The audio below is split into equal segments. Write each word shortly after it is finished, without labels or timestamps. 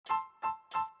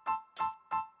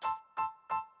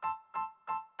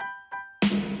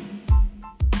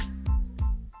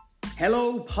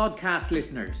Hello, podcast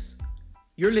listeners.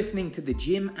 You're listening to the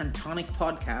Gym and Tonic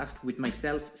podcast with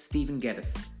myself, Stephen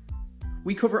Geddes.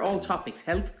 We cover all topics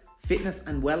health, fitness,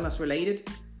 and wellness related.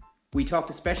 We talk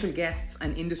to special guests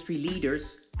and industry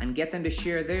leaders and get them to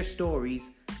share their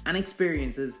stories and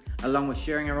experiences along with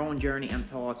sharing our own journey and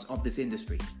thoughts of this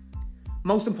industry.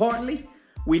 Most importantly,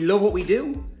 we love what we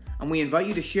do and we invite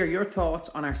you to share your thoughts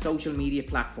on our social media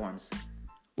platforms.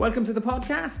 Welcome to the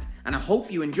podcast, and I hope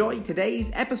you enjoyed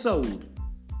today's episode.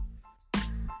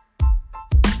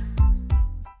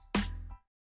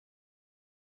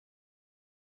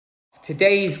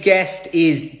 Today's guest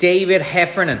is David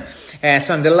Heffernan.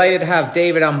 So I'm delighted to have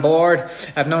David on board.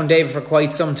 I've known David for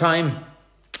quite some time.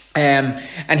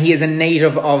 And he is a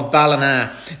native of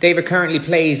Ballina. David currently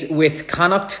plays with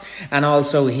Connacht, and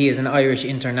also he is an Irish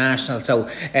international. So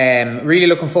really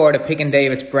looking forward to picking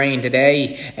David's brain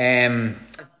today.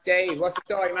 Dave, what's the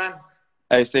story, man?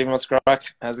 Hey Stephen, what's the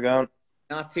crack? How's it going?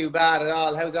 Not too bad at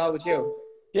all. How's it all with you?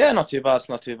 Yeah, not too bad.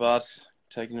 Not too bad.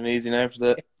 Taking it easy now for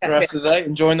the rest of the day.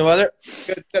 Enjoying the weather.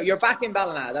 Good. So you're back in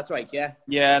Ballina, that's right, yeah?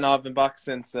 Yeah, no, I've been back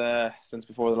since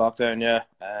before the lockdown. Yeah,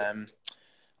 I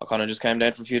kind of just came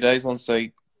down for a few days once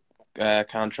I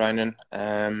can training,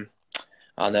 and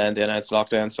then they announced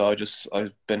lockdown. So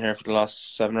I've been here for the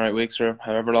last 7 or 8 weeks, or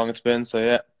however long it's been. So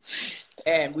yeah.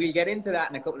 We'll get into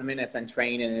that in a couple of minutes, and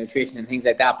training and nutrition and things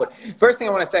like that. But first thing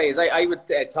I want to say is I would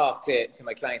talk to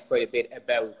my clients quite a bit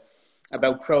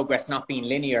about progress not being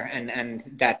linear, and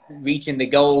that reaching the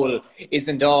goal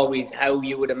isn't always how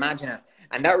you would imagine it.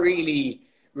 And that really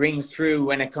rings true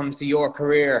when it comes to your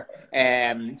career.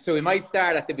 So we might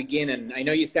start at the beginning. I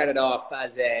know you started off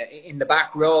as in the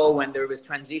back row when there was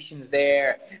transitions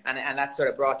there, and that sort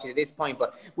of brought you to this point.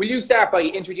 But will you start by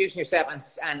introducing yourself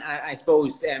and I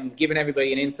suppose giving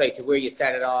everybody an insight to where you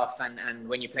started off and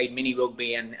when you played mini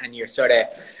rugby and your sort of,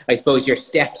 I suppose, your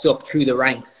steps up through the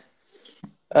ranks?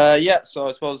 Yeah, so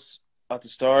I suppose at the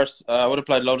start, I would have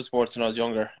played a load of sports when I was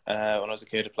younger. When I was a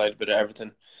kid, I played a bit of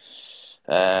everything.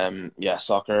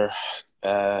 Soccer,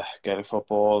 Gaelic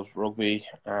football, rugby,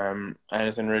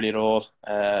 anything really at all.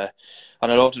 And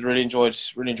I loved it. Really enjoyed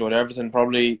everything.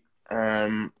 Probably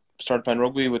started playing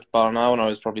rugby with Ballina when I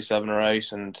was probably 7 or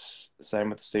 8, and same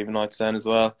with the Stephen Knights then as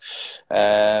well.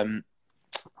 I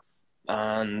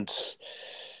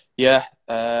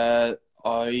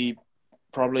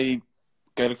probably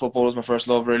Gaelic football was my first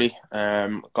love, really.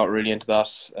 Got really into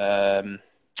that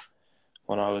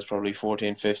when I was probably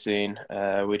 14, 15. We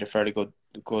had a fairly good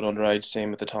underage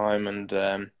team at the time, and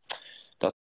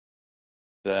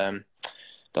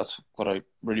that's what I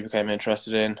really became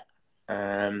interested in.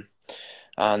 And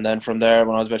then from there,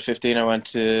 when I was about 15, I went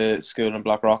to school in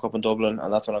Blackrock up in Dublin,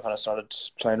 and that's when I kind of started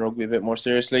playing rugby a bit more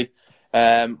seriously.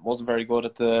 Wasn't very good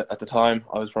at the time.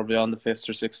 I was probably on the 5th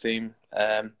or 6th team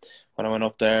when I went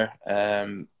up there,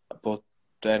 but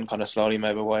then kind of slowly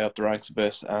made my way up the ranks a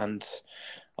bit, and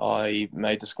I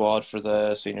made the squad for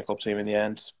the senior cup team in the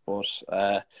end, but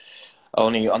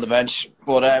only on the bench.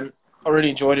 But I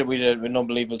really enjoyed it. We had an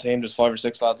unbelievable team. There's 5 or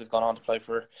 6 lads who've gone on to play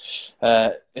for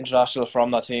international from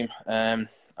that team, and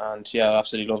yeah, I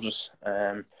absolutely loved it.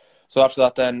 So after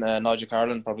that, then Nigel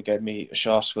Carlin probably gave me a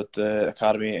shot with the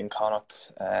academy in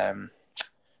Connacht.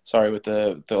 With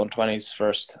the under-20s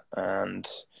first, and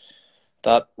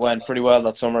that went pretty well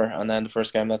that summer. And then the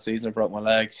first game that season, I broke my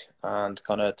leg and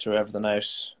kind of threw everything out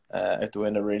the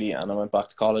window, really. And I went back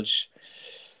to college,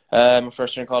 my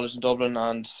first year in college in Dublin,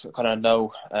 and kind of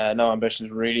no ambitions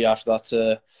really after that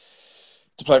to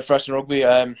play professional rugby.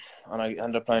 And I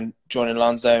ended up joining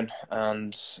Lansdowne,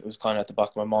 and it was kind of at the back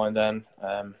of my mind then,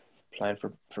 playing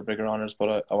for bigger honours.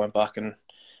 But I went back and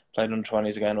played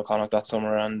under-20s again with Connacht that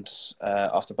summer, and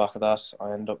off the back of that,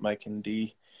 I ended up making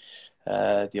the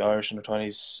Irish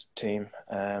under-20s team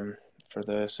for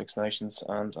the Six Nations,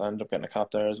 and I ended up getting a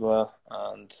cap there as well.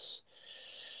 And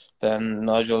then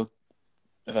Nigel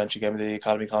eventually gave me the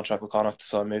academy contract with Connacht,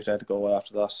 so I moved down to Galway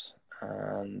after that,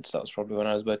 and that was probably when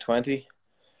I was about 20.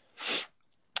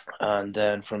 And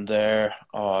then from there,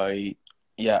 as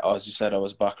you said, I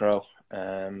was back row.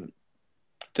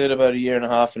 Did about 1.5 years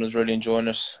and was really enjoying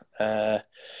it.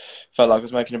 Felt like I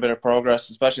was making a bit of progress,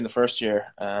 especially in the first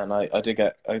year, and I did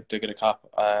get a cap.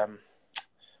 I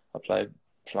played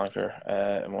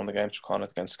flanker in one of the games for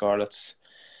Connacht against Scarlets,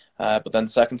 but then the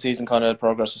second season kind of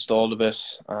progress was stalled a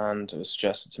bit, and it was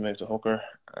suggested to move to hooker,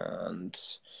 and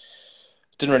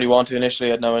didn't really want to initially.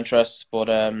 I had no interest, but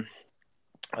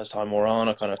as time wore on,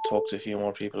 I kind of talked to a few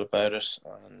more people about it,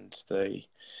 and they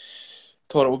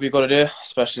thought it would be a good idea,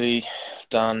 especially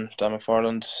Dan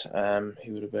McFarland.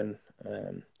 He would have been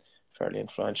fairly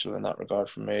influential in that regard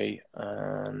for me.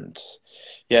 And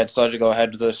yeah, I decided to go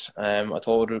ahead with it. I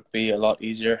thought it would be a lot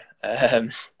easier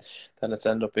than it's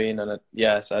ended up being, and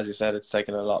yes, as you said, it's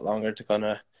taken a lot longer to kind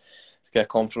of get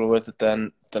comfortable with it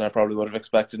than I probably would have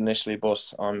expected initially.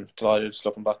 But I'm delighted, just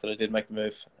looking back, that I did make the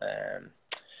move.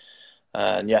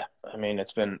 And yeah, I mean,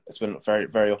 it's been very,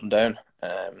 very up and down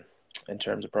in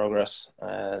terms of progress.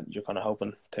 You're kind of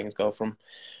hoping things go from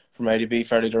A to B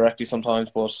fairly directly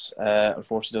sometimes, but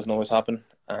unfortunately, it doesn't always happen,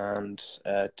 and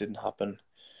it didn't happen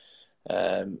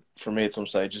for me at some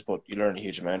stages. But you learn a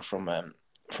huge amount from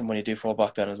when you do fall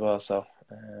back then as well. So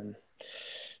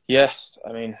yeah,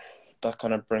 I mean, that's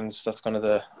kind of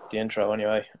the intro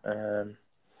anyway.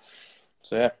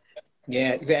 So yeah.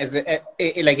 Yeah,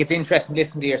 like it's interesting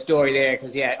listening to your story there,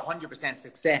 because 100%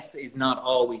 success is not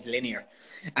always linear,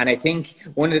 and I think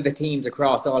one of the themes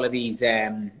across all of these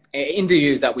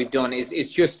interviews that we've done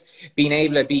is just being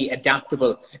able to be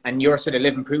adaptable, and you're sort of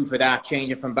living proof of that,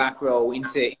 changing from back row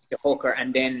into hooker,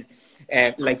 and then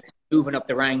like moving up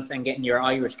the ranks and getting your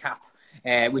Irish cap,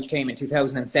 which came in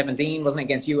 2017, wasn't it,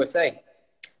 against USA?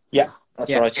 Yeah,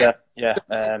 that's right. Yeah.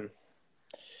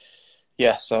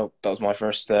 Yeah, so that was my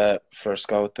first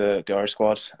go with the Irish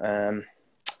squad, and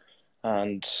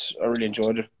I really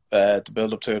enjoyed it, the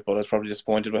build up to it. But I was probably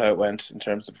disappointed with how it went in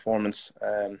terms of performance,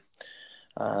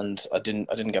 and I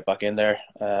didn't get back in there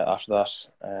after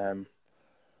that,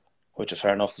 which is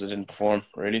fair enough because I didn't perform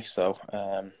really. So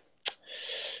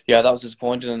yeah, that was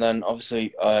disappointing. And then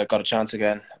obviously I got a chance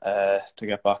again to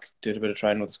get back, did a bit of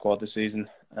training with the squad this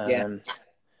season.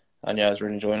 And yeah, I was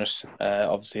really enjoying it,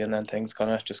 obviously, and then things kind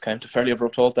of just came to fairly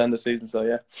abrupt halt then this season, so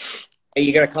yeah.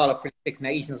 You got to call up for Six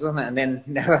Nations, wasn't it? And then,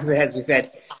 as we said,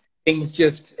 things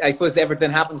just, I suppose everything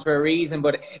happens for a reason,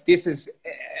 but this is,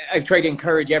 I've tried to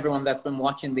encourage everyone that's been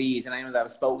watching these, and I know that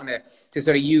I've spoken to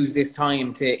sort of use this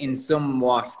time to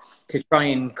try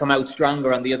and come out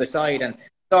stronger on the other side. And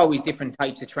there's always different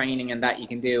types of training and that you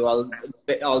can do,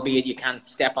 albeit you can't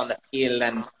step on the field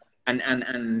and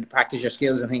practice your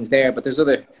skills and things there, but there's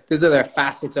other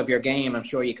facets of your game I'm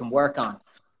sure you can work on.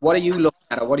 What are you looking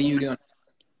at, or what are you doing?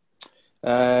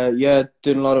 Yeah,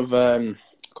 doing a lot of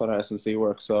kind of S&C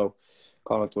work, so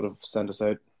Connacht would have sent us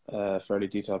out fairly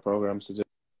detailed programs to do.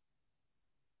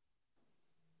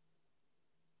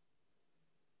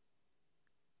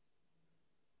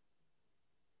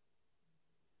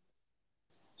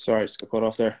 Sorry, just got cut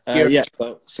off there. Yeah,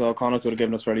 so Connacht would have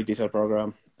given us a fairly detailed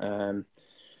program.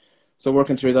 So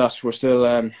working through that, we're still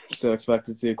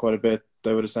expected to do quite a bit.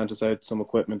 They would have sent us out some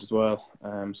equipment as well.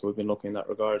 So we've been looking in that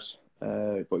regard.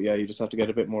 But yeah, you just have to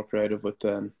get a bit more creative with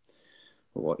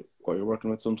what you're working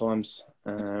with sometimes.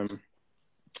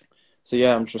 So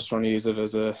yeah, I'm just trying to use it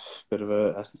as a bit of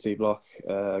a S&C block,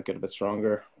 get a bit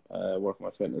stronger, work on my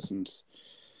fitness, and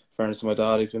fairness to my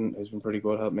dad, he's been pretty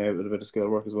good, helping me out with a bit of skill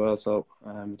work as well. So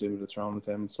I'm doing a bit of throwing with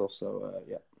him and stuff. So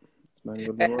yeah, it's mainly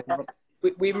what I've been working on.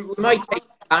 We might take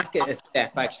back a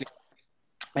step, actually.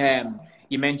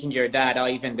 You mentioned your dad,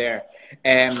 Ivan, there.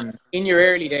 In your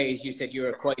early days, you said you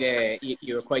were quite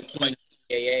keen on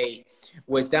GAA.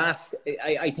 Was that?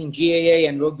 I think GAA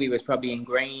and rugby was probably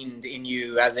ingrained in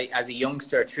you as a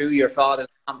youngster through your father's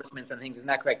accomplishments and things. Isn't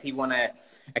that correct? He won a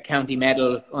county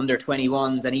medal under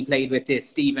 21s, and he played with the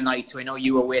Stephen Knights, who I know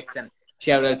you were with, and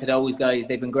shout out to those guys.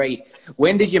 They've been great.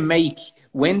 When did you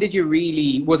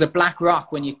really, was it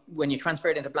Blackrock when you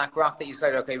transferred into Blackrock that you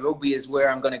decided, okay, rugby is where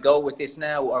I'm going to go with this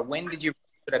now? Or when did you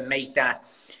sort of make that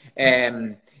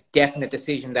definite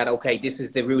decision that, okay, this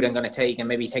is the route I'm going to take, and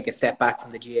maybe take a step back from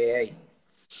the GAA?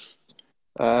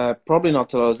 Probably not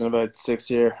till I was in about 6th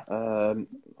year,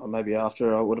 or maybe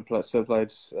after. I would have still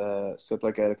played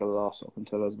Gaelic a lot up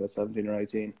until I was about 17 or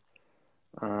 18.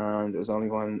 And it was only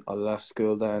when I left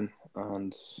school then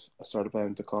and I started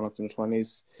playing the Connacht in the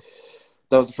 20s.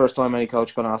 That was the first time any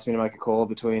coach kind of asked me to make a call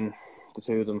between the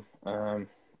two of them.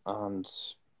 And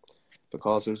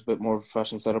because there was a bit more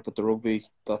professional setup with the rugby,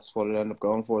 that's what it ended up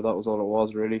going for. That was all it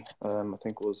was, really. I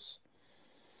think it was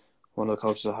one of the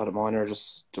coaches I had at minor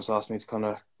just asked me to kind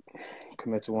of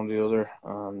commit to one or the other,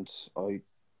 and I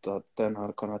then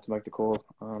had to make the call,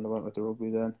 and I went with the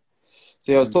rugby then.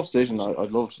 So yeah, it was a tough decision. I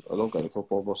love Gaelic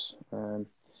football, but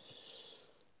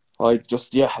I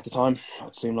just at the time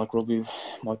it seemed like rugby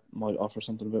might offer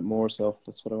something a bit more, so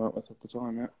that's what I went with at the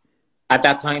time. Yeah. At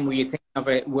that time, were you thinking of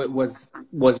it was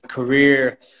a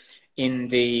career in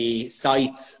the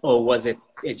sights, or was it,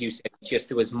 as you said, just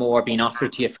there was more being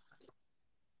offered to you?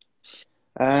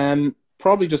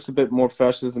 Probably just a bit more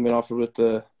professionalism being offered with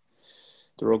the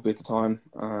rugby at the time.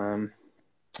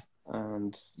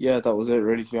 And yeah, that was it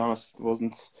really, to be honest. It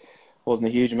wasn't a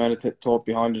huge amount of thought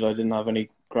behind it. I didn't have any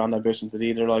grand ambitions at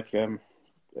either. Like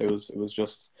it was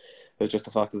just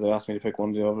the fact that they asked me to pick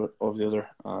one over the other,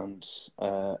 and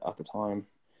at the time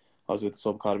I was with the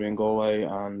sub academy in Galway,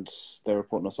 and they were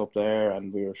putting us up there,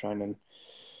 and we were training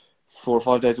 4 or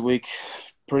 5 days a week,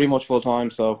 pretty much full time.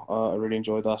 So I really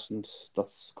enjoyed that, and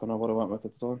that's kind of what I went with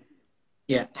at the time.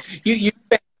 Yeah, you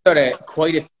spent sort of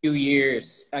quite a few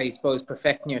years, I suppose,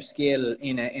 perfecting your skill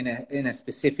in a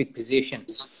specific position,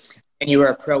 and you were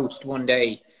approached one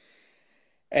day,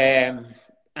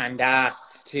 and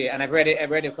asked to. And I've read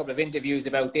a couple of interviews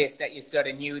about this, that you sort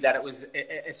of knew that it was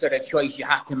a sort of choice you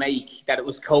had to make, that it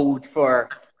was code for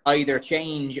either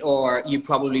change or you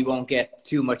probably won't get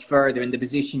too much further in the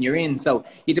position you're in. So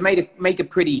you had to make a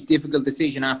pretty difficult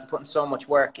decision after putting so much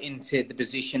work into the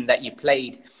position that you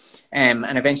played,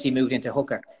 and eventually moved into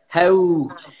hooker.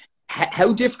 How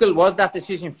difficult was that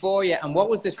decision for you, and what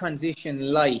was the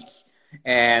transition like?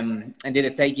 And did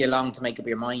it take you long to make up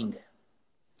your mind?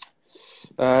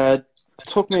 It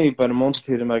took me about a month or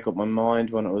two to make up my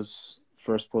mind when it was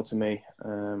first put to me.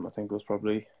 I think it was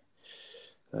probably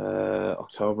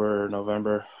October,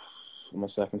 November, my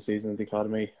second season at the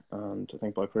academy, and I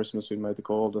think by Christmas we made the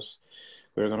call that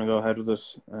we were going to go ahead with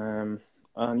it. And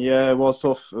yeah, it was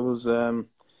tough. It was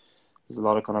there's a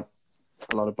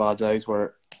lot of bad days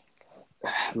where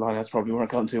the lineouts probably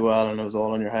weren't going too well, and it was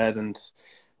all on your head, and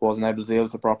wasn't able to deal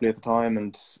with it properly at the time,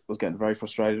 and was getting very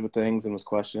frustrated with things, and was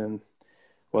questioning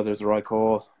whether it's the right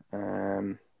call.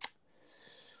 And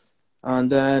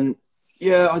then,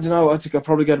 yeah, I don't know. I think I'll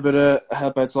probably get a bit of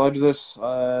help outside of this.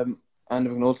 Andy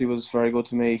McNulty was very good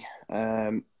to me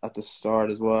at the start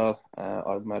as well.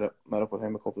 I've met up with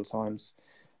him a couple of times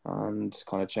and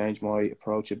kind of changed my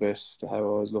approach a bit to how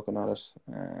I was looking at it.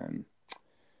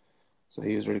 So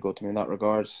he was really good to me in that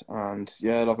regard. And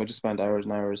yeah, look, I just spent hours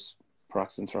and hours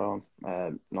practicing throwing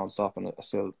non-stop, and I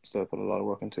still put a lot of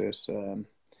work into it.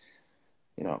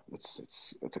 You know,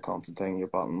 it's a constant thing you're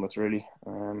battling with, really.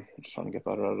 Just trying to get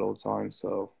better at it all the time.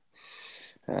 So,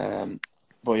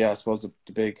 but yeah, I suppose a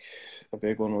big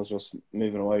one was just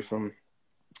moving away from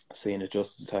seeing it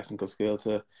just as a technical skill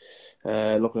to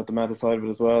looking at the mental side of it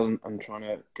as well, and trying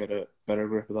to get a better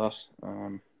grip of that.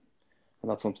 And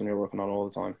that's something you're working on all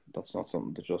the time. That's not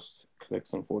something that just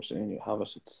clicks, unfortunately, and you have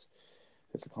it.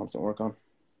 It's a constant work on.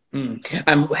 And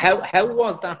how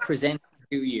was that presented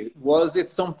to you? Was it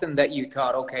something that you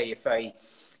thought, okay, if I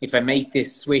make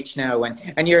this switch now,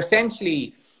 and you're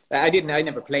essentially, I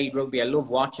never played rugby. I love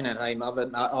watching it. I'm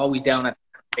always down at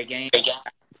the game.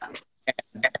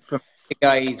 From the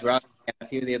guys, Ross, and a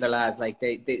few of the other lads, like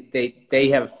they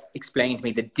have explained to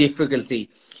me the difficulty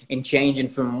in changing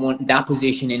from that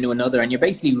position into another, and you're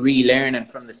basically relearning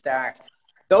from the start.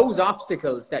 Those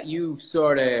obstacles that you've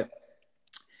sort of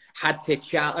had to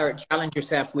challenge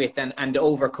yourself with and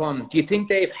overcome, do you think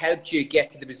they've helped you get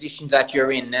to the position that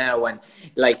you're in now? And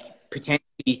like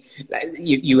potentially,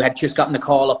 you had just gotten the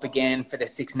call up again for the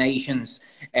Six Nations.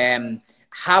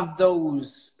 Have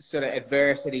those sort of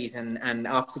adversities and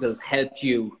obstacles helped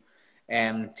you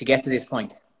to get to this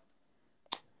point?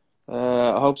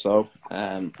 I hope so.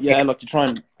 Yeah, look, you try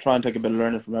and take a bit of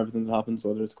learning from everything that happens,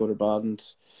 whether it's good or bad,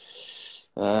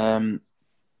 and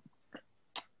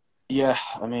yeah,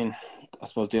 I mean, I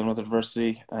suppose dealing with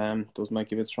adversity does make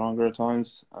you a bit stronger at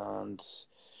times, and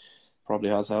probably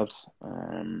has helped.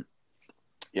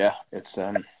 Yeah, it's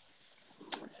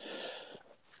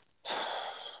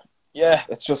yeah,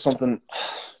 it's just something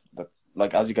that,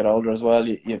 like, as you get older as well,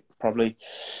 you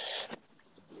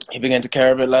begin to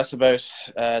care a bit less about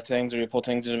things, or you put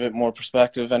things in a bit more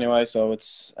perspective anyway. So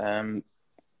it's you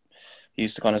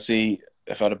used to kind of see,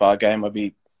 if I had a bad game, I'd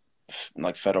be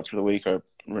like fed up for the week, or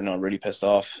really pissed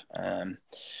off.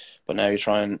 But now you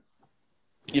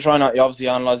obviously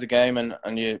analyse the game,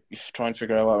 and you try and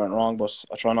figure out what went wrong. But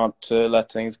I try not to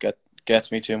let things get to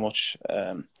me too much.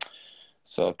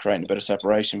 So creating a bit of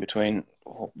separation between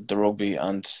the rugby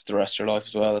and the rest of your life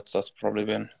as well. That's probably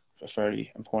been a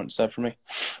fairly important step for me.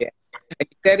 Yeah. You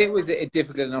said it was a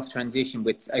difficult enough transition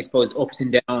with, I suppose, ups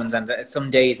and downs, and some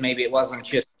days maybe it wasn't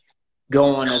just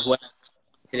going as well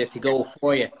to go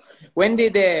for you. When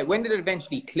did it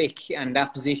eventually click and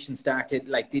that position started?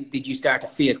 Like, did you start to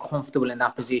feel comfortable in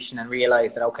that position and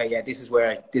realize that, okay, yeah, this is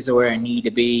where I need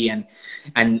to be, and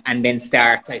then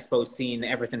start, I suppose, seeing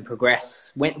everything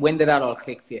progress? When did that all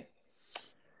click for you?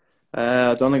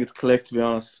 I don't think it's clicked, to be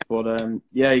honest, but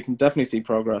yeah, you can definitely see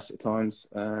progress at times.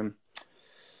 I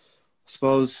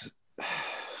suppose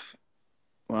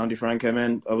when Andy Frank came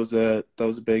in, that was a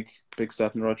big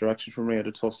step in the right direction for me. I had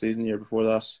a tough season the year before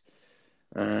that.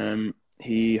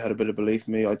 He had a bit of belief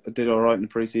in me. I did all right in the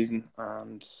pre-season,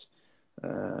 and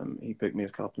He picked me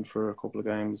as captain for a couple of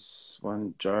games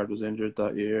when Jared was injured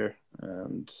that year,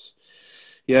 and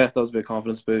yeah, that was a big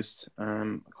confidence boost. I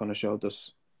kind of showed that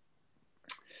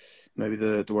maybe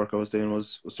the work I was doing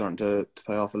was starting to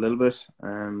pay off a little bit.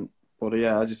 But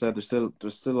yeah, as you said,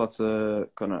 there's still lots of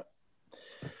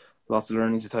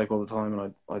learning to take all the time,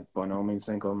 and I by no means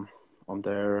think I'm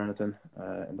there or anything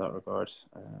in that regard.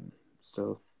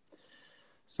 Still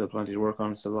plenty to work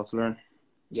on, still a lot to learn.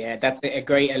 Yeah, that's a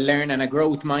great learn, and a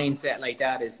growth mindset like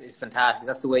that is fantastic.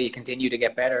 That's the way you continue to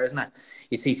get better, isn't it?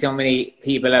 You see so many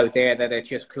people out there that are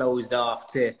just closed off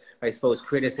to, I suppose,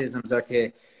 criticisms or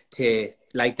to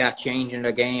like that change in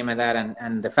their game and that,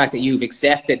 and the fact that you've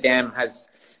accepted them has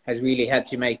really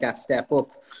helped you make that step up.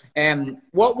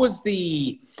 What was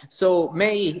May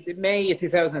of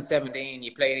 2017?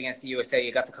 You played against the USA.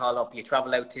 You got the call up. You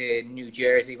travelled out to New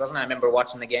Jersey, wasn't it? I remember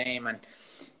watching the game. And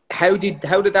how did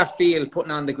that feel,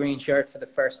 putting on the green shirt for the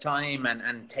first time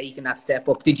and taking that step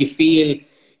up? Did you feel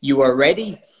you were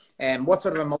ready? What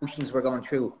sort of emotions were going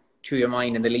through your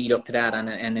mind in the lead up to that,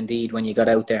 and indeed when you got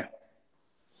out there?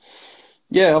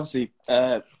 Yeah, obviously,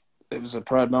 it was a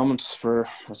proud moment for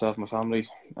myself and my family,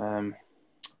 being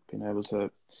able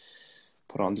to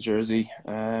put on the jersey.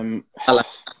 What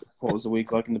was the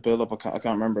week like in the build-up? I can't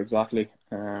remember exactly.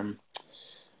 I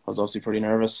was obviously pretty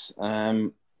nervous.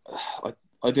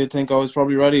 I did think I was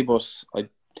probably ready, but I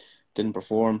didn't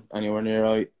perform anywhere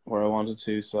near where I wanted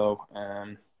to, so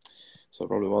it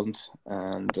probably wasn't.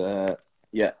 And look,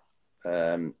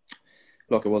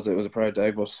 it was a proud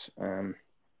day, but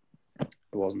it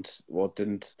wasn't.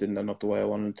 Didn't end up the way I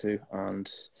wanted to, and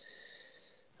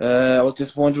I was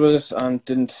disappointed with it, and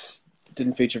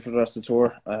didn't feature for the rest of the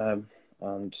tour,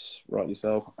 and rightly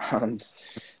so. And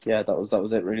yeah, that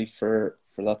was it really for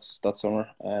that summer.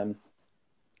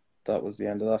 That was the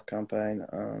end of that campaign,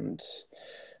 and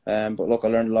but look, I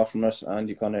learned a lot from it, and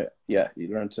you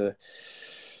learn to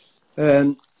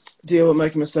deal with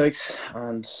making mistakes,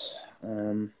 and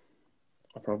I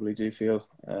probably do feel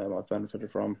I've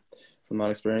benefited from that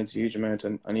experience a huge amount,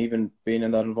 and even being in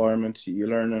that environment, you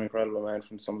learn an incredible amount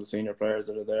from some of the senior players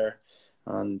that are there,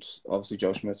 and obviously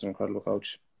Joe Schmidt's an incredible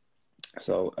coach,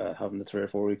 so having the 3 or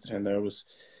 4 weeks at him there was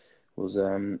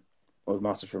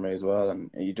massive for me as well,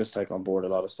 and you just take on board a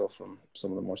lot of stuff from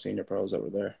some of the more senior pros that were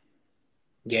there.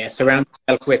 Yeah, surround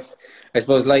yourself with, I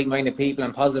suppose, like-minded people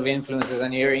and positive influences,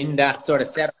 and you're in that sort of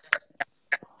setup.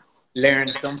 Learn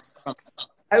something from.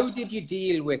 How did you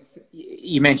deal with?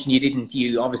 You mentioned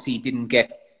you obviously didn't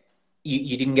get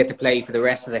to play for the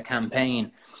rest of the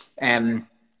campaign.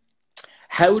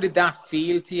 How did that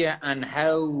feel to you, and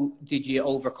how did you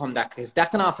overcome that? Because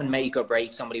that can often make or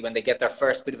break somebody when they get their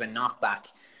first bit of a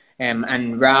knockback.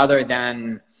 And rather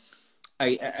than,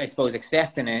 I suppose,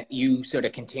 accepting it, you sort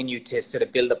of continue to sort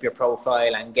of build up your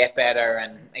profile and get better.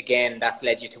 And again, that's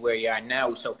led you to where you are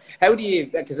now. So how do you,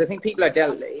 because I think people are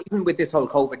even with this whole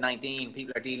COVID-19,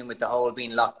 people are dealing with the whole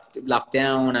being locked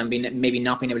down and maybe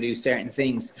not being able to do certain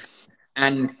things.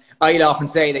 And I'd often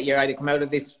say that you're either come out of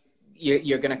this,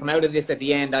 you're going to come out of this at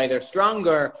the end either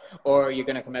stronger, or you're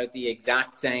going to come out the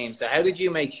exact same. So how did you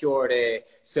make sure to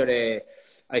sort of,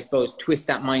 I suppose, twist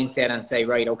that mindset and say,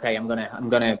 right, okay, I'm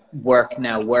gonna work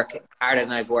harder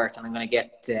than I've worked, and I'm gonna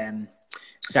get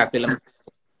start building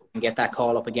and get that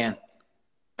call up again?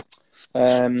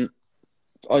 I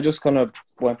just kind of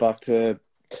went back to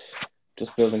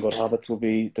just building good habits will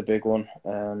be the big one.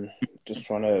 Just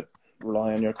trying to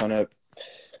rely on your kind of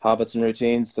habits and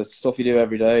routines, the stuff you do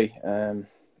every day.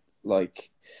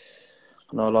 Like,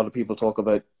 I know a lot of people talk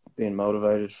about being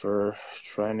motivated for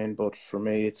training, but for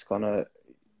me, it's kind of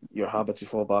your habits you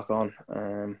fall back on,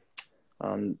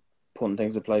 and putting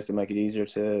things in place to make it easier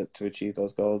to achieve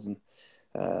those goals. And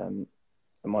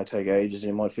it might take ages,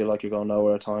 and you might feel like you're going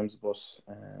nowhere at times, but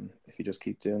if you just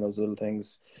keep doing those little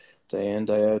things day in,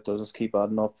 day out, they'll just keep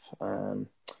adding up. And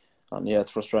yeah,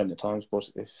 it's frustrating at times, but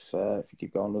if you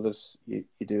keep going with it, you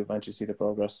do eventually see the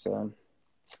progress.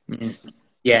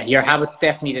 Yeah, your habits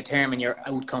definitely determine your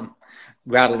outcome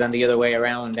rather than the other way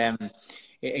around.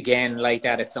 Again, like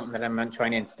that, it's something that I'm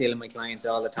trying to instill in my clients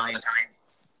all the time.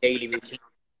 Daily routine,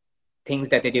 things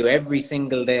that they do every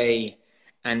single day,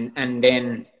 and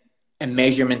then a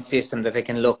measurement system that they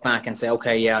can look back and say,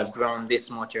 okay, yeah, I've grown this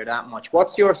much or that much. What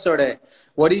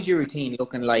is your routine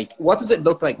looking like? What does it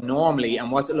look like normally,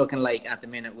 and what's it looking like at the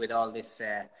minute with all this,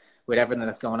 with everything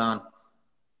that's going on?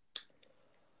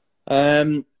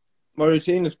 My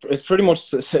routine is pretty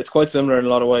much, it's quite similar in a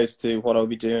lot of ways to what I'll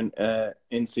be doing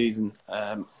in season.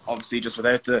 Obviously just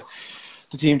without the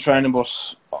team training,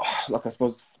 but like I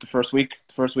suppose the first week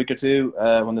or two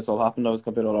when this all happened, I was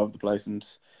a bit all over the place, and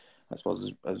I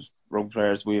suppose as rugby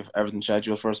players, we have everything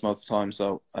scheduled for us most of the time.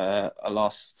 So I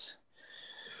lost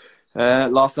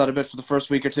that a bit for the first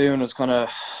week or two, and it was kind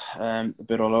of a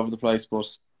bit all over the place.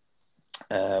 But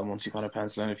once you kind of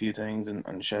pencil in a few things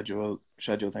and schedule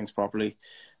things properly,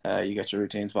 you get your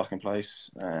routines back in place.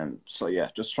 So yeah,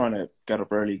 just trying to get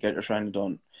up early, get your training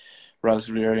done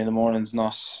relatively early in the mornings,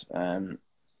 not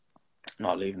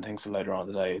leaving things till later on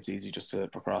in the day. It's easy just to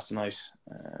procrastinate,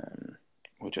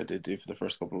 which I did do for the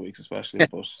first couple of weeks especially.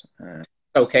 But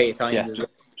okay at times yeah, as well.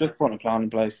 just putting a plan in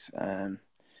place.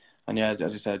 And yeah,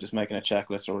 as you said, just making a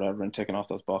checklist or whatever and ticking off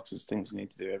those boxes, things you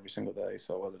need to do every single day.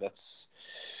 So whether that's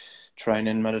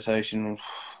training, meditation,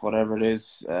 whatever it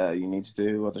is you need to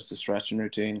do, whether it's a stretching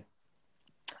routine,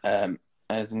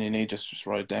 anything you need, just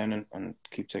write it down and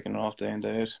keep ticking it off day in,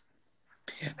 day out.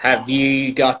 Have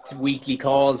you got weekly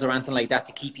calls or anything like that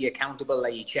to keep you accountable? Are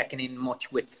you checking in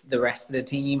much with the rest of the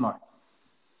team? Or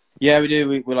Yeah, we do.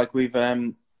 We've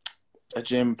a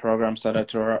gym program set out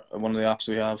to one of the apps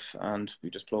we have, and we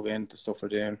just plug in the stuff we're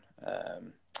doing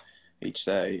each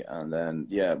day, and then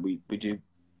yeah, we do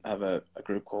have a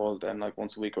group call then like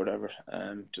once a week or whatever,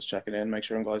 just checking in, make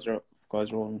sure guys are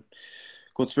all in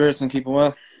good spirits and keeping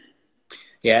well.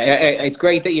 yeah, it's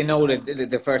great that you know that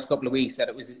the first couple of weeks that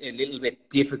it was a little bit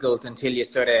difficult until you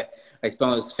sort of, I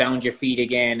suppose, found your feet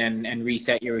again and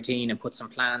reset your routine and put some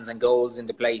plans and goals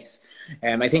into place.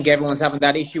 I think everyone's having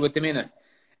that issue at the minute.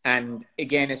 And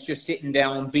again, it's just sitting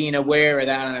down, being aware of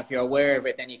that. And if you're aware of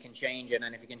it, then you can change it.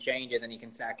 And if you can change it, then you can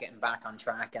start getting back on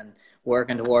track and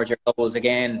working towards your goals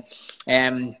again.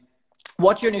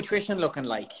 What's your nutrition looking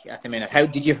like at the minute? How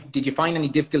did you find any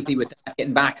difficulty with that,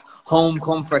 getting back home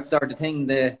comfort sort of thing,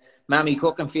 the mammy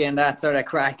cooking for you and that sort of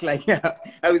crack? Like,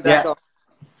 how's that going?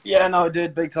 Yeah, no, I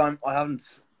did big time. I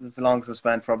haven't. It's the longest I've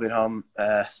spent probably at home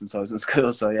since I was in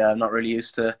school. So yeah, I'm not really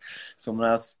used to someone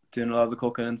else doing a lot of the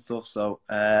cooking and stuff. So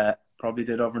probably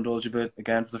did overindulge a bit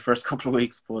again for the first couple of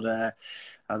weeks. But as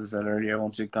I said earlier,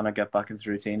 once you kind of get back into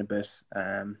the routine a bit,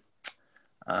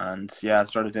 and yeah, I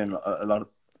started doing a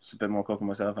bit more cooking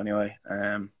myself anyway.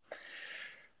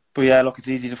 But yeah, look, it's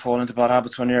easy to fall into bad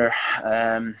habits when you're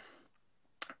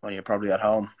probably at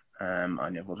home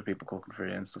and you have other people cooking for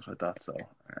you and stuff like that. So.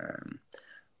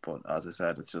 But as I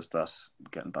said, it's just that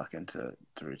getting back into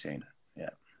the routine. Yeah.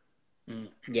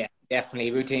 Yeah, definitely.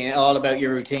 Routine, all about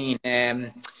your routine.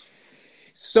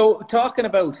 So talking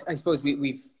about, I suppose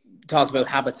we've talked about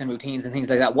habits and routines and things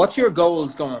like that. What's your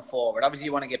goals going forward? Obviously,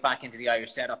 you want to get back into the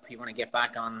Irish setup. You want to get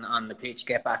back on the pitch,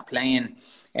 get back playing,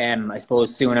 I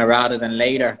suppose, sooner rather than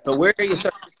later. But where are you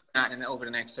sort of at over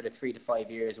the next sort of 3 to 5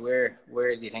 years? Where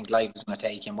do you think life is going to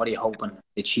take you? And what are you hoping to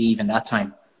achieve in that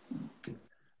time?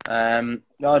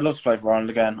 No, I'd love to play for Ireland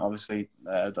again. Obviously,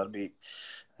 that'd be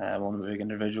one of the big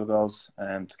individual goals.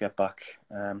 To get back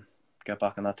on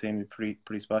that team would be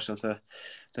pretty special to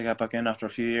get back in after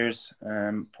a few years.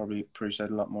 Probably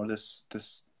appreciate a lot more this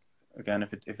again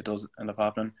if it does end up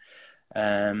happening.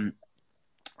 And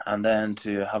then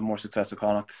to have more success with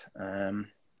Connacht.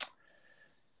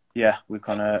 Yeah, we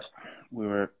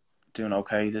were doing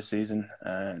okay this season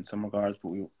in some regards, but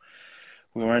we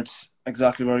weren't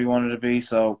exactly where we wanted to be.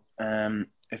 So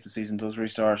if the season does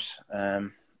restart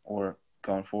or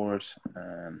going forward,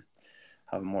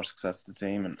 having more success to the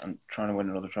team and trying to win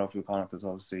another trophy with Connacht is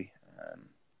obviously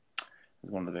is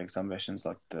one of the biggest ambitions.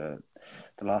 Like the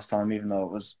last time, even though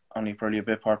it was only probably a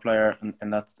bit part player in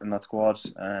that squad,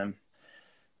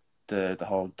 the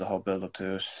whole build up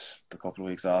to it, the couple of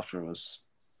weeks after was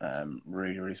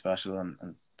really, really special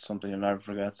and something you'll never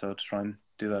forget. So to try and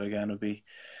do that again would be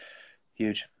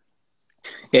huge.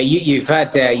 Yeah, you've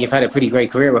had a pretty great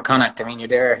career with Connacht. I mean, you're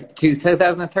there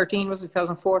 2013, was it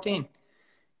 2014?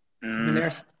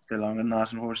 Still longer than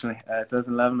that, unfortunately.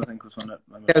 2011, I think, was when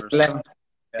my first. 2011.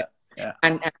 Yeah.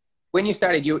 And when you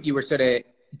started, you were sort of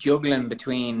juggling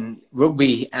between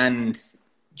rugby and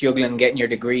juggling getting your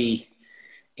degree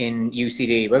in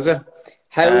UCD, was it?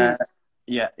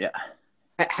 Yeah.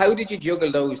 How did you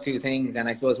juggle those two things? And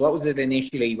I suppose, what was it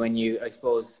initially when you, I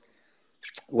suppose,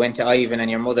 went to Ivan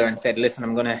and your mother and said, listen,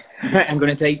 I'm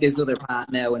gonna take this other path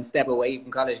now and step away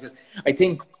from college? Because I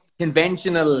think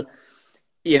conventional,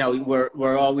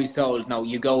 we're always told, no,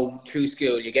 you go through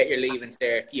school, you get your leaving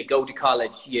cert, you go to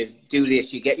college, you do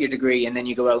this, you get your degree, and then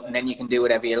you go out and then you can do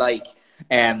whatever you like.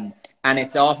 And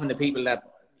it's often the people that,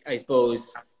 I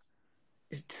suppose,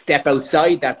 step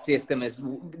outside that system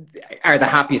are the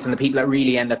happiest and the people that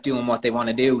really end up doing what they want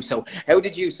to do. So how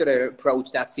did you sort of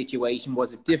approach that situation?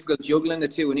 Was it difficult juggling the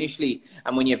two initially?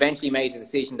 And when you eventually made the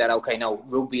decision that, okay, no,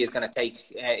 rugby is going to take,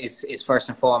 is first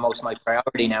and foremost my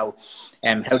priority now,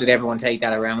 how did everyone take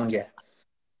that around you?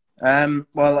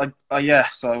 Well, yeah.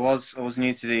 So I was in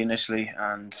UCD initially,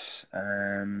 and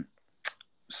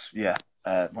yeah.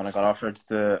 When I got offered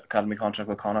the academy contract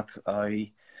with Connacht,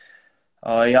 I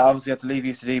obviously had to leave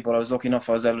UCD, but I was lucky enough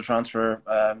I was able to transfer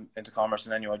into commerce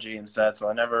and NUIG instead. So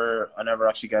I never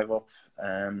actually gave up.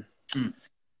 Mm.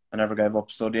 I never gave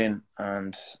up studying,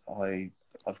 and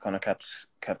I've kind of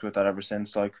kept with that ever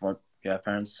since. Like my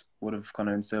parents would have kind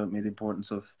of instilled me the importance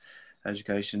of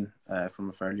education from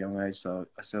a fairly young age. So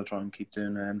I still try and keep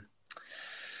doing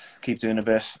a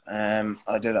bit.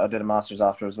 I did a master's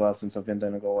after as well since I've been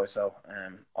doing a Galway. So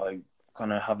I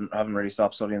kind of haven't really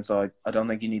stopped studying. So I don't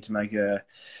think you need to make a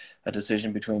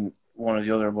decision between one or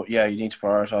the other. But yeah, you need to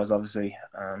prioritise obviously.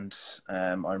 And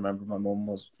I remember my mum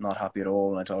was not happy at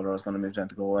all when I told her I was going to move down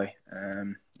to Galway.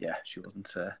 Yeah, she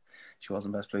wasn't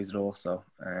best pleased at all. So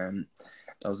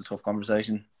that was a tough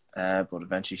conversation. But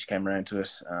eventually she came around to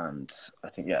it, and I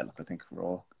think I think we're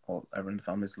all everyone in the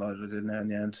family is delighted I did now in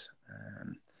the end.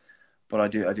 But I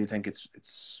do think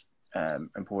it's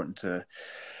important to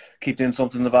keep doing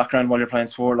something in the background while you're playing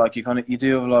sport. Like you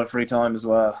do have a lot of free time as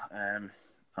well,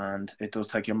 and it does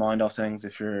take your mind off things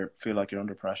if you feel like you're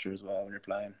under pressure as well when you're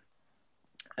playing.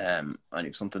 And you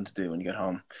have something to do when you get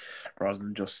home, rather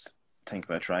than just think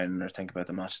about training or think about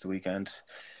the match the weekend.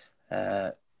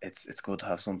 It's good to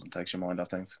have something that takes your mind off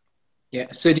things.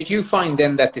 Yeah. So did you find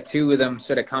then that the two of them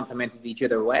sort of complemented each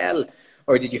other well,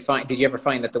 or did you ever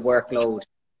find that the workload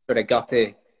sort of got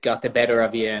the better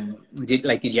of you, and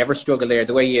did you ever struggle there?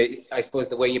 I suppose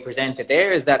the way you presented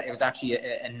there is that it was actually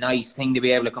a nice thing to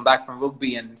be able to come back from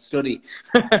rugby and study,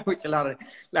 which a lot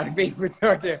of people would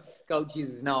sort of go,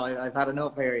 Jesus, no, I've had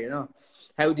enough here, you know.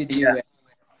 How did you?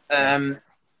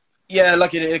 Yeah,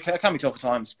 like it can be tough at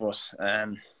times, but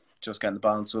just getting the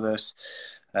balance with it.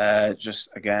 Just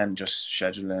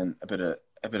scheduling a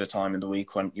bit of time in the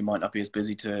week when you might not be as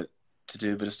busy to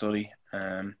do a bit of study.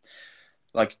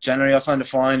 Like generally, I find it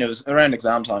fine. It was around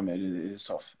exam time. It is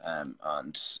tough,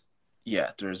 and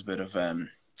yeah, there's a bit of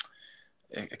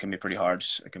it can be pretty hard.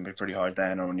 It can be pretty hard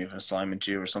then, or when you have an assignment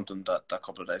due or something that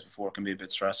couple of days before can be a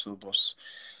bit stressful. But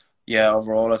yeah,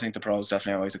 overall, I think the pros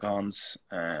definitely outweigh the cons,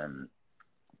 and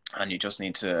you just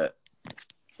need to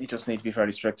be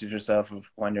fairly strict with yourself of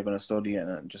when you're going to study,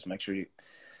 and just make sure you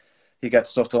get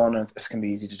stuff done. And it can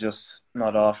be easy to just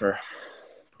nod off or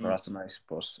procrastinate,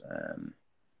 but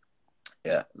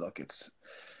yeah, look, it's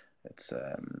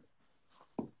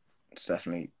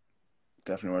definitely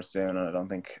worth doing, and I don't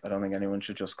think anyone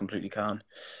should just completely can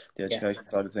the education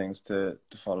side of things to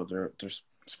follow their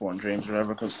sporting dreams or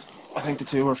whatever, because I think the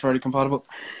two are fairly compatible.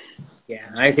 Yeah,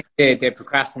 I think the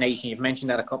procrastination, you've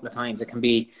mentioned that a couple of times, it can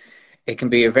be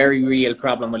a very real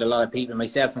problem with a lot of people,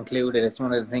 myself included. It's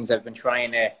one of the things I've been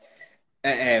trying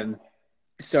to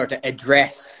sort of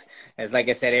address. As like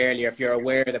I said earlier, if you're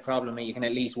aware of the problem, you can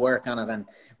at least work on it. And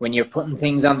when you're putting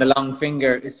things on the long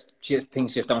finger,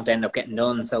 things just don't end up getting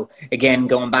done. So again,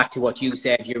 going back to what you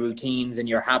said, your routines and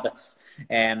your habits,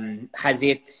 has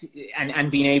it and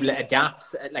being able to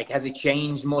adapt, like, has it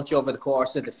changed much over the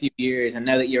course of the few years? And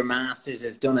now that your master's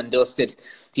is done and dusted,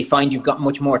 do you find you've got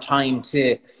much more time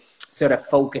to sort of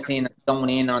focus in and zone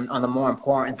in on the more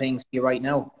important things for you right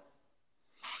now?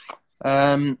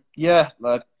 Yeah,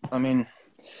 like, I mean,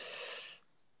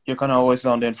 you're kind of always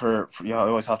zoned in for you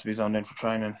always have to be zoned in for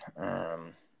training.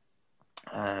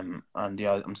 And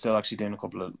yeah, I'm still actually doing a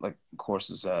couple of like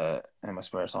courses in my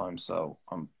spare time, so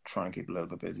I'm trying to keep a little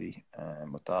bit busy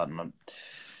with that, and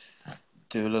I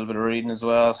do a little bit of reading as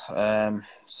well.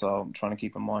 So I'm trying to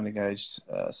keep my mind engaged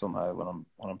somehow when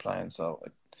I'm playing. So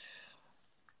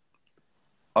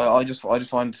I just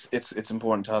find it's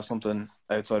important to have something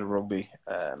outside of rugby,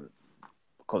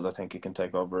 because I think it can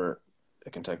take over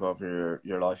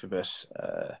your life a bit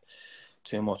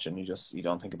too much, and you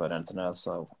don't think about anything else.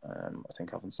 So I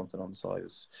think having something on the side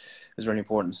is really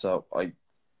important. So I've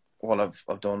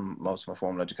done most of my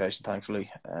formal education,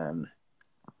 thankfully.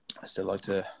 I still like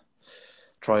to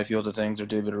try a few other things or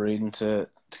do a bit of reading to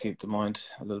keep the mind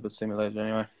a little bit stimulated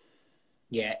anyway.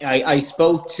 Yeah, I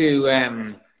spoke to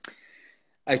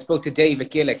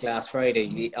David Gillick last Friday,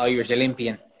 the Irish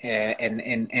Olympian,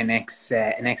 an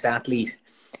ex-athlete,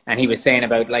 and he was saying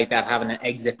about like that, having an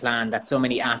exit plan, that so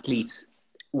many athletes,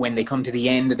 when they come to the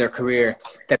end of their career,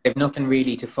 that they've nothing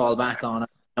really to fall back on,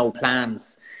 no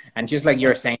plans. And just like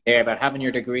you're saying there about having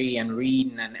your degree and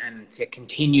reading and to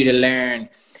continue to learn,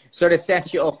 sort of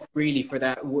sets you up really for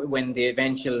that when the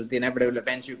inevitable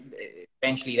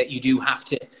eventually that you do have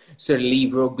to sort of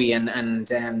leave rugby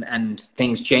and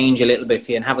things change a little bit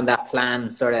for you, and having that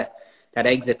plan, sort of that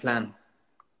exit plan.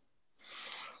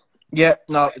 Yeah,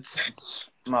 no, it's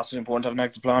massively important to have an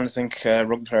exit plan. I think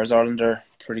Rugby Players Ireland are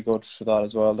pretty good for that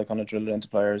as well. They kind of drill it into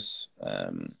players,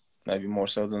 maybe more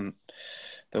so than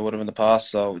they would have in the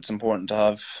past. So it's important to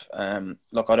have.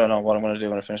 Look, I don't know what I'm going to do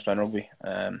when I finish playing rugby.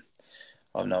 I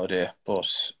have no idea, but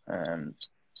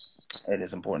it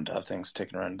is important to have things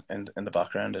ticking around in the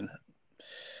background, and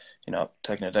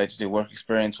taking a day to do work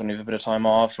experience when you have a bit of time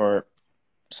off or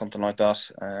something like that.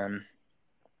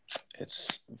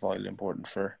 It's vitally important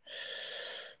for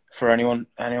anyone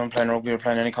playing rugby or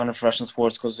playing any kind of professional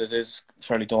sports, because it is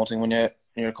fairly daunting when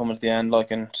you're coming to the end,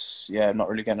 and not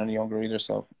really getting any younger either,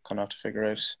 so kind of have to figure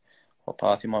out what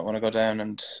path you might want to go down.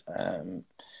 And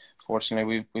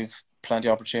fortunately we've plenty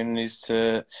of opportunities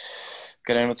to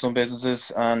get in with some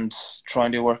businesses and try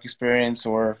and do work experience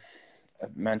or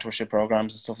mentorship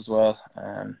programs and stuff as well.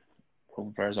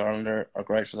 Rugby Players Ireland are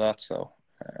great for that, so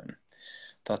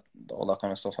that all that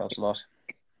kind of stuff helps a lot.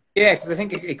 Yeah, because I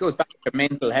think it goes back to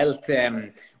mental health.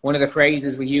 One of the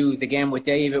phrases we used again with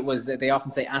David was that they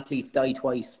often say athletes die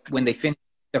twice: when they finish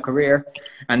their career,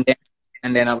 and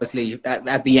then obviously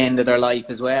at the end of their life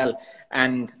as well.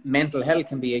 And mental health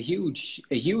can be a huge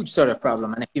sort of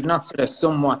problem. And if you've not sort of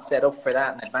somewhat set up for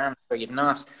that in advance, or you've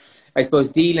not, I suppose,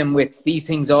 dealing with these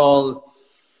things all,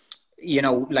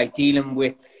 like dealing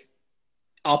with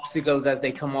obstacles as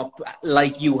they come up,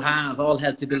 like you have, all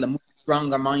help to build a much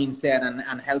stronger mindset,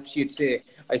 and helps you to,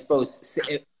 I suppose,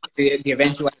 the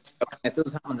eventuality it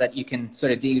does happen, that you can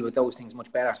sort of deal with those things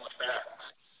much better.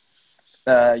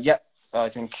 Yeah, I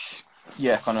think,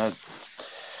 kind of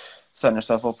setting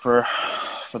yourself up for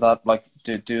that, like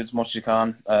do as much as you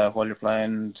can while you're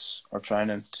playing or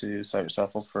training, to set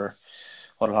yourself up for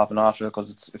what'll happen after,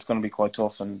 because it's going to be quite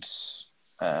tough, and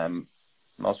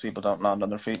most people don't land on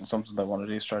their feet in something they want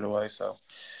to do straight away. So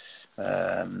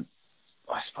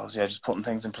I suppose, just putting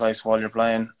things in place while you're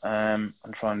playing, and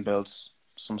try and build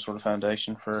some sort of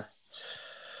foundation for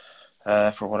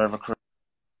whatever career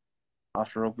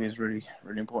after rugby is really,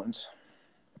 really important.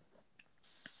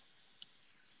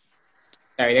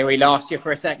 Sorry, there we lost you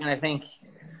for a second, I think.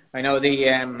 I know the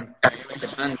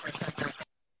band,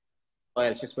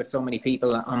 well, it's just with so many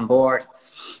people on board.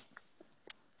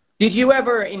 Did you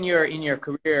ever in your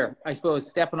career, I suppose,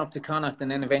 stepping up to Connacht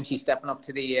and then eventually stepping up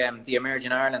to the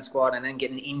Emerging Ireland squad and then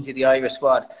getting into the Irish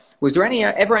squad, was there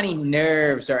ever any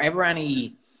nerves, or ever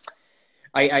any?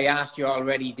 I asked you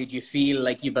already, did you feel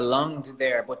like you belonged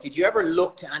there? But did you ever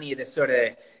look to any of the sort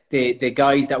of the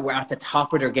guys that were at the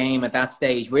top of their game at that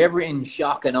stage? Were you ever in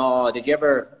shock and awe? Did you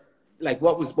ever, like,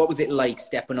 what was it like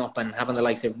stepping up and having the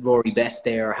likes of Rory Best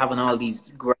there, or having all these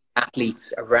great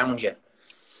athletes around you?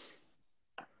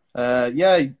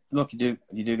 Yeah, look, you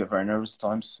do get very nervous at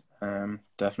times.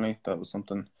 Definitely, that was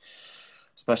something,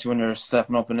 especially when you're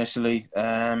stepping up initially.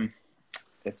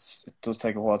 It does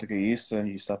take a while to get used to, and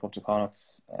you step up to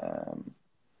Connacht.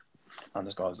 And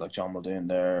there's guys like John Muldoon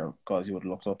there, guys you would have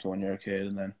looked up to when you were a kid,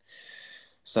 and then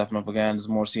stepping up again as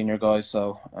more senior guys.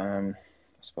 So I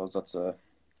suppose that's a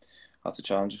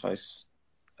challenge you face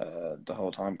the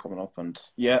whole time coming up. And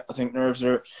yeah, I think nerves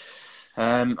are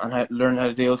and learning how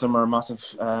to deal with them are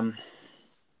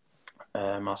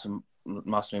a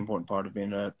massively important part of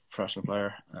being a professional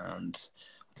player. And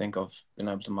I think I've been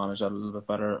able to manage that a little bit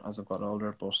better as I've got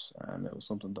older, but it was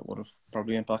something that would have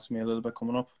probably impacted me a little bit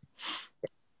coming up.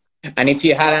 And if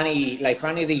you had any, like, for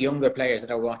any of the younger players that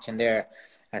are watching there,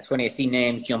 it's funny, I see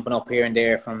names jumping up here and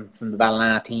there from the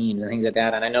Ballina teams and things like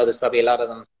that. And I know there's probably a lot of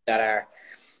them that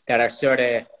are sort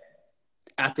of,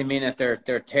 at the minute, they're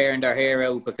tearing their hair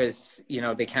out because,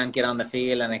 they can't get on the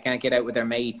field and they can't get out with their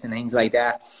mates and things like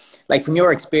that. Like, from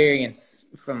your experience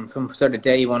from sort of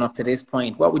day one up to this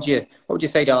point, what would you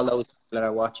say to all those people that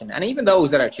are watching, and even those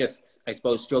that are just, I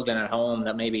suppose, struggling at home,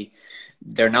 that maybe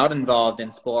they're not involved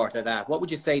in sport or that? What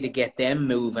would you say to get them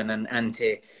moving and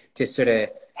to sort of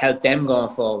help them going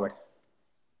forward?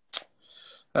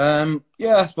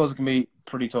 Yeah, I suppose it can be a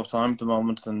pretty tough time at the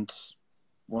moment, and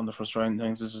one of the frustrating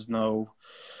things is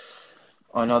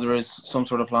I know there is some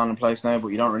sort of plan in place now, but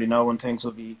you don't really know when things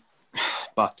will be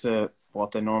back to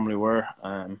what they normally were.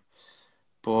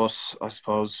 But I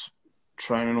suppose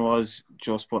training was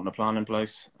just putting a plan in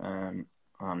place. And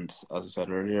as I said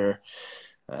earlier,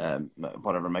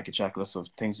 make a checklist of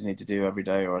things you need to do every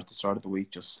day, or at the start of the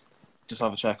week, just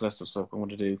have a checklist of stuff I'm going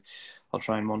to do. I'll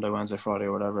train Monday, Wednesday, Friday,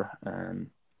 or whatever.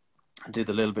 Do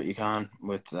the little bit you can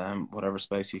with whatever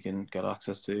space you can get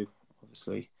access to.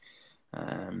 Obviously,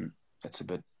 it's a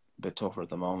bit tougher at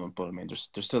the moment, but I mean, there's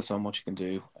still so much you can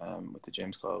do with the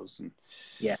gyms closed, and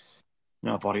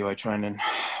bodyweight training,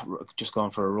 just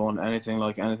going for a run, anything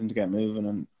to get moving.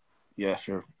 And yeah, if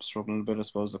you're struggling a bit, I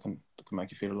suppose that can make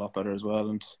you feel a lot better as well.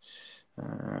 And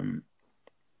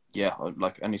yeah,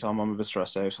 like anytime I'm a bit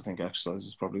stressed out, I think exercise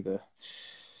is probably the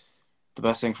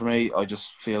best thing for me. I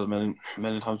just feel a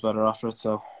million times better after it.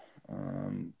 So,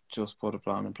 just put a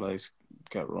plan in place,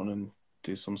 get running,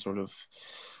 do some sort of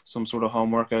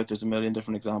home workout. There's a million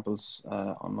different examples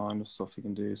online of stuff you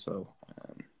can do. So,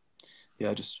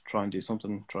 yeah, just try and do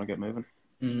something, try and get moving.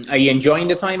 Are you enjoying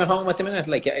the time at home at the minute?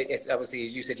 Like, it's obviously,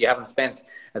 as you said, you haven't spent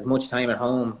as much time at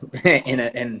home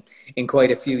in quite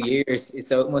a few years.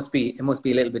 So it must be a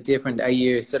little bit different. Are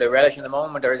you sort of relishing the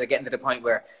moment, or is it getting to the point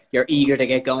where you're eager to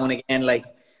get going again? Like,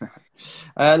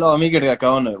 no, I'm eager to get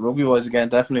going rugby wise again,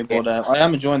 definitely. yeah. But I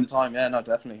am enjoying the time. Yeah, no,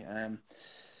 definitely.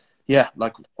 Yeah,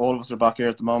 like all of us are back here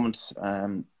at the moment.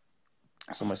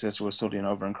 So my sister was studying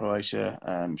over in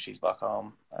Croatia. She's back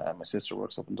home. My sister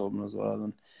works up in Dublin as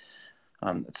well,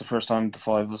 and it's the first time the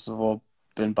five of us have all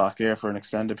been back here for an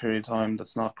extended period of time.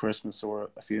 That's not Christmas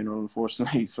or a funeral,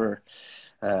 unfortunately, for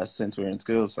since we were in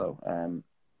school. So,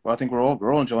 well, I think we're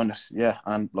all enjoying it. Yeah,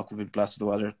 and look, we've been blessed with the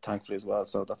weather, thankfully as well.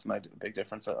 So that's made a big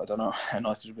difference. I don't know how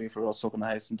nice it would be if we were all stuck in the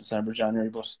house in December, January,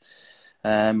 but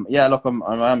yeah, look, I'm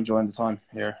enjoying the time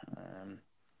here.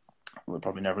 We'll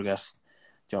probably never get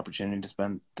the opportunity to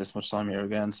spend this much time here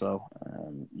again. So,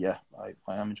 yeah,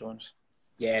 I am enjoying it.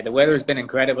 Yeah, the weather has been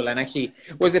incredible, and actually,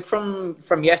 was it from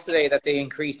yesterday that they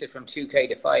increased it from 2K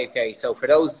to 5K? So for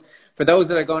those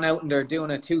that are going out and they're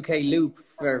doing a 2K loop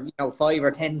for 5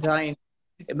 or 10 times,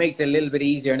 it makes it a little bit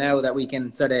easier now that we can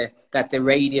that the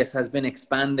radius has been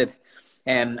expanded,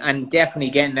 and definitely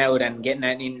getting out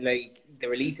in, like, the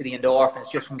release of the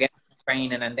endorphins just from getting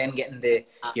training and then getting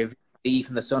your V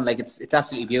from the sun. Like, it's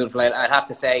absolutely beautiful. I'd have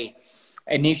to say,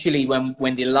 initially when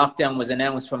the lockdown was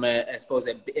announced from I suppose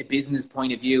a business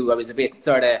point of view, I was a bit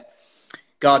sort of,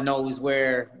 God knows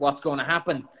what's going to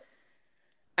happen.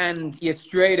 And you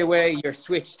straight away, your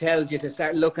switch tells you to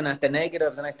start looking at the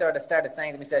negatives. And I started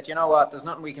saying to myself, you know what, there's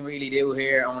nothing we can really do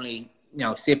here, only,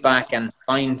 sit back and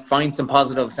find some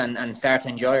positives and start to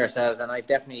enjoy ourselves. And I've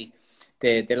definitely,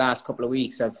 the last couple of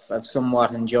weeks, I've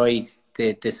somewhat enjoyed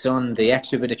the sun, the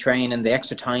extra bit of training, the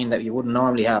extra time that you wouldn't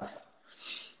normally have.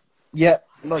 Yeah,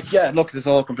 look, it's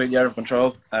all completely out of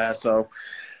control. So,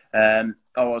 I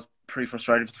was pretty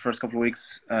frustrated for the first couple of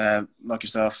weeks, like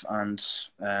yourself, and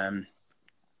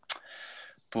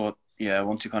but yeah,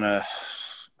 once you kind of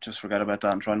just forget about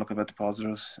that and try and look about the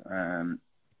positives,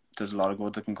 there's a lot of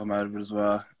good that can come out of it as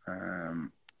well.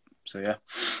 So yeah,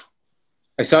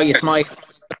 I saw you smile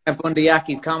at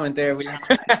Bundyacki's comment there.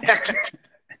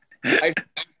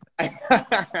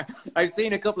 I've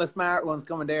seen a couple of smart ones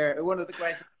coming there. One of the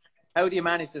questions: how do you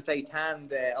manage to stay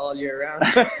tanned all year round?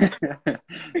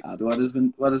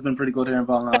 The weather's been pretty good here in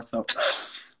Ballinasloe, so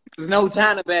there's no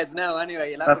tanning beds now.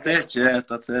 Anyway, that's it. Yeah,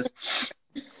 that's it.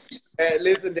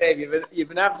 Listen, Dave, you've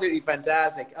been absolutely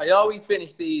fantastic. I always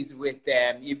finish these with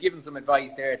you've given some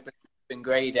advice there. It's been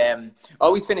great. I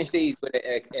always finish these with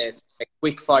a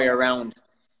quick fire round.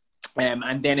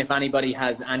 And then if anybody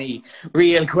has any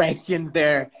real questions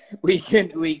there, we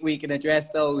can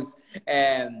address those.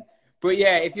 But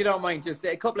yeah, if you don't mind, just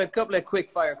a couple of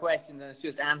quick fire questions, and it's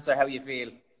just answer how you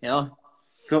feel.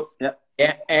 Cool. Yeah.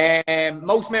 Yeah.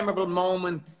 Most memorable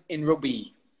moment in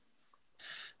rugby.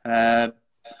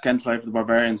 Getting to play for the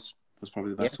Barbarians was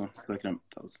probably the best one. That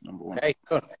was number one. Okay,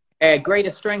 good.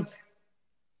 Greatest strength.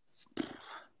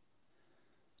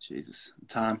 Jesus,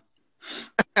 time.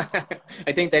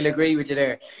 I think they'll agree with you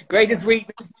there. Greatest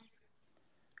weakness.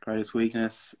 Greatest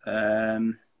weakness. A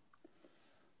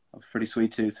pretty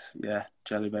sweet tooth. Yeah,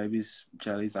 jelly babies,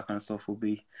 jellies, that kind of stuff will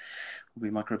be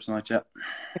my kryptonite.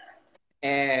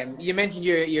 Yeah. You mentioned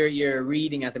you're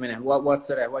reading at the minute. What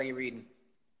are you reading?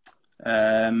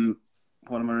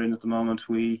 What am I reading at the moment?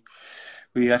 We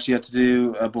actually had to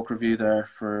do a book review there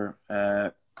for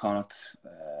Connacht,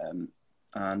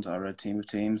 and I read Team of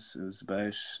Teams. It was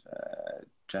about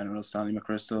General Stanley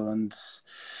McChrystal and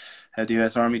how the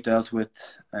US Army dealt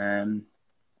with Al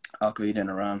Qaeda in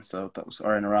Iran. So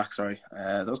in Iraq. Sorry,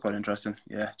 that was quite interesting.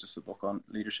 Yeah, just a book on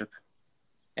leadership.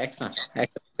 Excellent.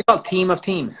 It's called Team of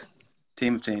Teams.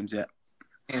 Team of Teams, yeah.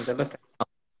 I love that.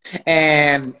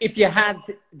 If you had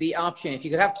the option, if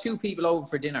you could have two people over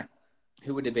for dinner,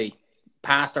 who would it be?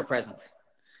 Past or present?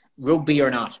 Rugby or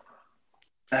not?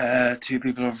 Two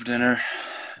people over for dinner.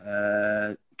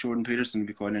 Jordan Peterson would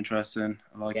be quite interesting.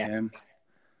 I like him.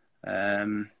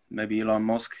 Maybe Elon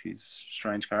Musk. He's a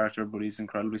strange character, but he's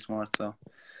incredibly smart, so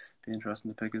it'd be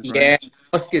interesting to pick his brain. Yeah,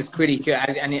 Musk is pretty good.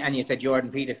 And you said Jordan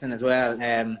Peterson as well.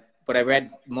 But I read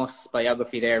Musk's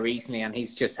biography there recently, and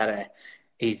he's just had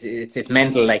it's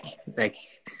mental, like the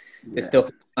stuff.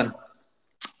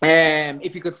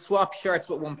 If you could swap shirts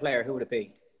with one player, who would it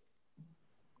be?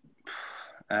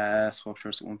 Swap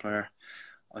shirts with one player.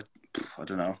 I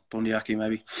don't know. Bundyaki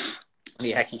maybe.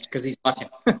 Yeah, because he's watching.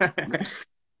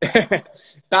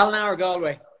 Ballina or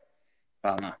Galway?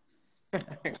 Ballina.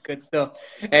 Good stuff.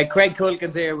 Craig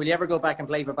Culkin's here. Will you ever go back and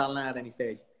play for Ballina at any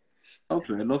stage?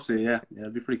 Hopefully, I'd love to. Yeah,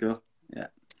 it'd be pretty cool. Yeah.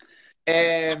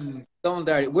 Donald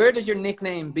Darty, where does your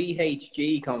nickname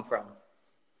BHG come from?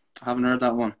 I haven't heard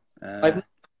that one. Not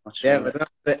sure.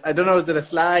 But I don't know is it a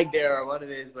slag there or what it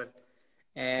is, but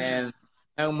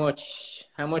how much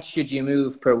should you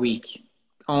move per week?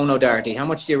 Oh no, Darty, how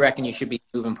much do you reckon you should be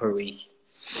moving per week?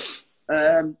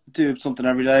 Do something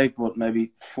every day, but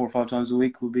maybe 4 or 5 times a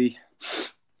week would be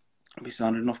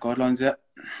standard enough guidelines. Yeah,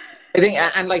 I think,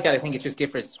 and like that, I think it just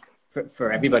differs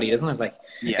for everybody, isn't it? Like,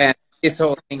 this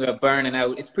whole thing about burning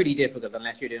out, it's pretty difficult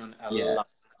unless you're doing a lot.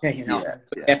 You know,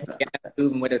 definitely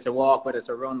moving, whether it's a walk, whether it's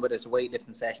a run, whether it's a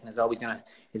weightlifting session, is always gonna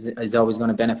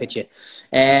benefit you.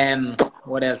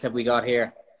 What else have we got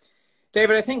here,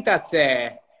 David? I think that's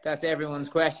everyone's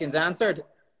questions answered.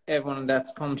 Everyone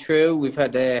that's come through. We've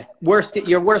had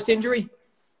your worst injury.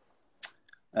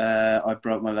 I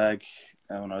broke my leg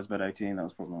when I was about 18. That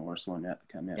was probably my worst one. Yeah,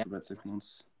 kept me out for about 6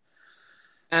 months.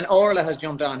 And Orla has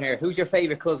jumped on here. Who's your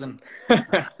favourite cousin? Oh,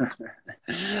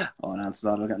 and answer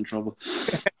that, I'll get in trouble.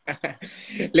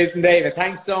 Listen, David,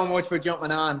 thanks so much for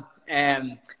jumping on.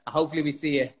 Hopefully we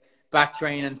see you back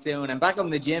training soon and back up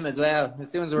in the gym as well as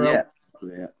soon as we're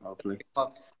open. Hopefully.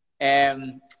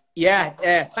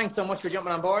 Thanks so much for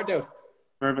jumping on board, dude.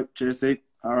 Perfect. Cheers, Steve.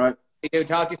 All right.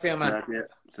 Talk to you soon, man. Yeah.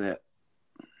 See ya.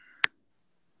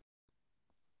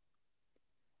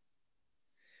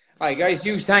 All right, guys,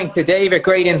 huge thanks to David.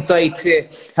 Great insight to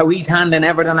how he's handling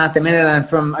everything at the minute and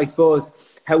from, I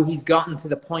suppose, how he's gotten to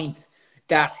the point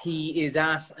that he is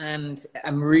at. And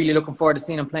I'm really looking forward to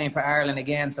seeing him playing for Ireland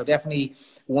again. So definitely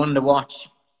one to watch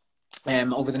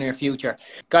over the near future.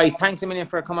 Guys, thanks a million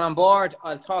for coming on board.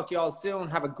 I'll talk to you all soon.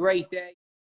 Have a great day.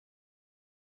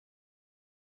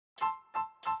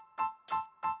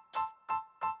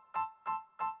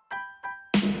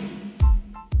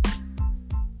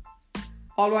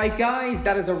 Alright guys,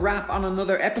 that is a wrap on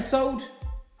another episode.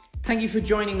 Thank you for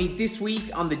joining me this week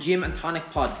on the Gym and Tonic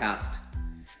podcast.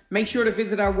 Make sure to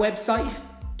visit our website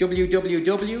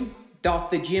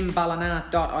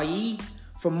www.thegymballina.ie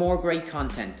for more great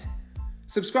content.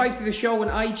 Subscribe to the show on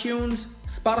iTunes,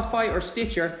 Spotify or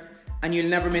Stitcher and you'll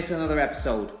never miss another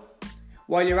episode.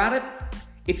 While you're at it,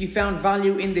 if you found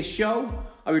value in this show,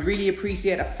 I would really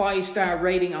appreciate a 5-star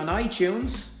rating on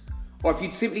iTunes, or if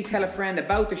you'd simply tell a friend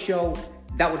about the show,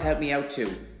 that would help me out too.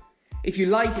 If you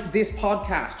like this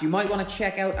podcast, you might want to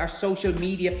check out our social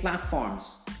media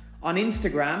platforms. On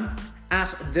Instagram, at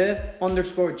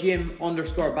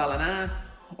 @the_gym_Ballina,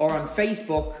 or on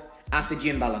Facebook, at the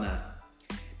Gym Ballina.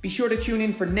 Be sure to tune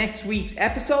in for next week's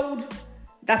episode.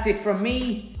 That's it from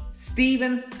me,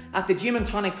 Stephen, at the Gym and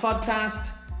Tonic podcast.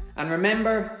 And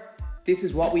remember, this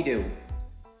is what we do.